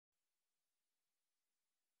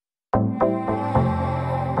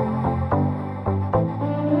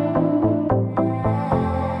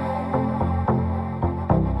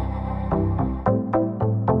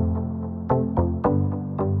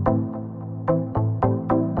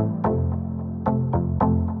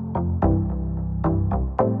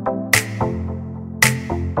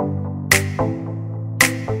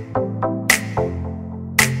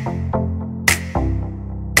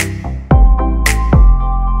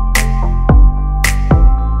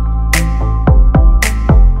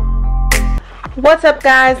What's up,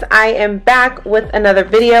 guys? I am back with another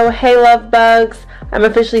video. Hey love bugs, I'm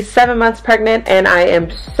officially 7 months pregnant and I am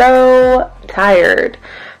so tired.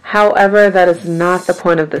 However, that is not the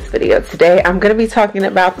point of this video. Today I'm going to be talking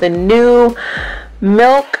about the new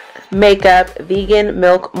Milk Makeup Vegan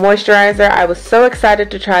Milk Moisturizer. I was so excited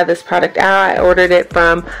to try this product out. I ordered it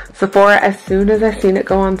from Sephora as soon as I seen it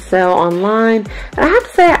go on sale online, and I have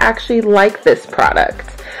to say I actually like this product.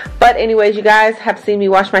 But anyways, you guys have seen me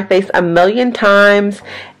wash my face a million times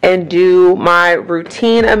and do my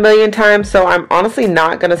routine a million times, so I'm honestly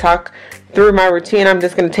not going to talk through my routine. I'm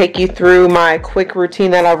just going to take you through my quick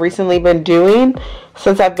routine that I've recently been doing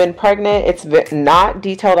since I've been pregnant. It's not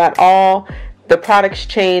detailed at all. The products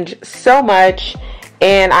change so much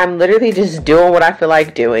and I'm literally just doing what I feel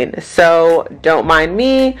like doing. So don't mind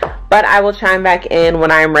me, but I will chime back in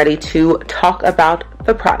when I am ready to talk about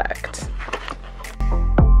the product.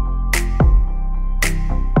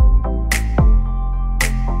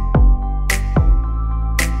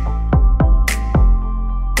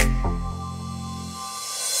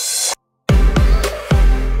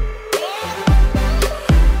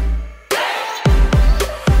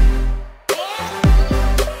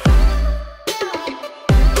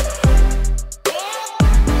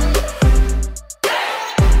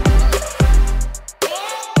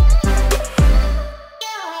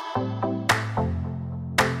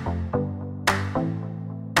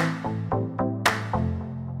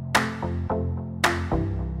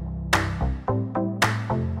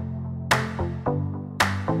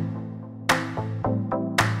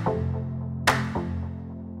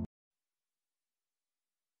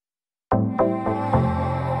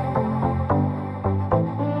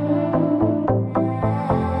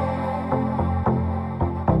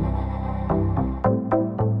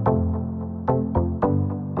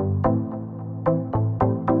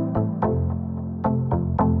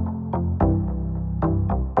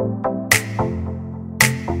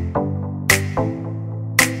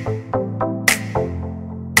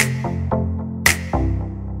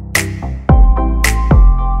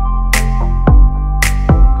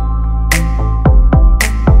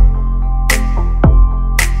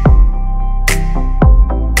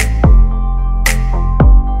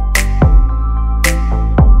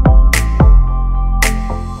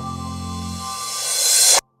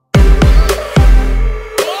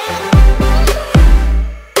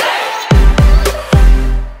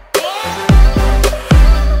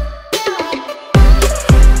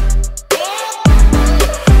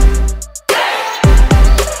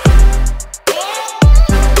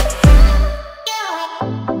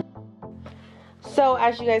 So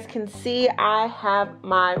as you guys can see, I have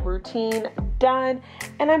my routine done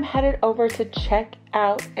and I'm headed over to check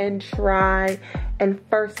out and try and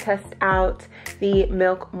first test out the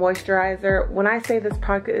Milk Moisturizer. When I say this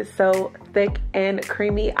product is so thick and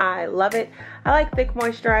creamy, I love it. I like thick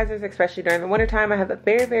moisturizers, especially during the wintertime. I have a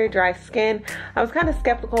very dry skin. I was kind of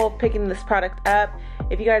skeptical of picking this product up.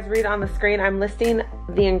 If you guys read on the screen, I'm listing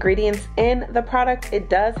the ingredients in the product. It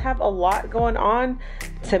does have a lot going on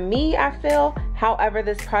to me, I feel. However,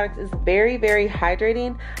 this product is very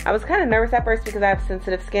hydrating. I was kind of nervous at first because I have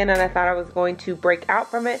sensitive skin and I thought I was going to break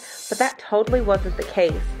out from it, but that totally wasn't the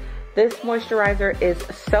case. This moisturizer is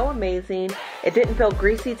so amazing. It didn't feel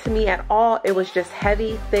greasy to me at all. It was just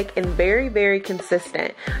heavy, thick, and very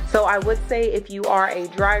consistent. So I would say if you are a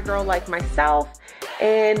dry girl like myself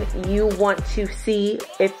and you want to see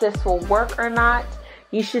if this will work or not,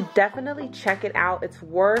 you should definitely check it out. It's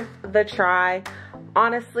worth the try,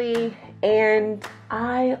 honestly. And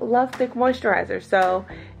I love thick moisturizers. So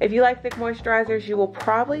if you like thick moisturizers, you will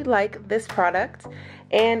probably like this product.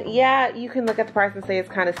 And yeah, you can look at the price and say it's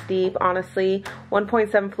kind of steep. Honestly,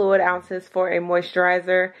 1.7 fluid ounces for a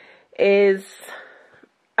moisturizer is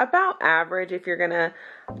about average if you're gonna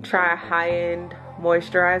try a high-end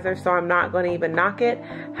moisturizer, so I'm not going to even knock it.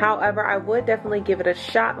 However, I would definitely give it a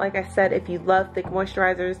shot, like I said, if you love thick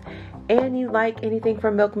moisturizers and you like anything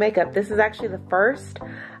from Milk Makeup. This is actually the first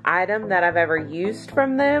item that I've ever used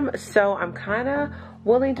from them, so I'm kind of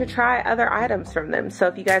willing to try other items from them. So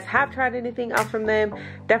if you guys have tried anything else from them,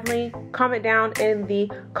 definitely comment down in the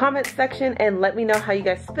comment section and let me know how you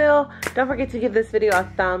guys feel. Don't forget to give this video a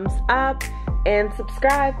thumbs up and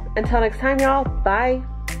subscribe. Until next time, y'all, bye.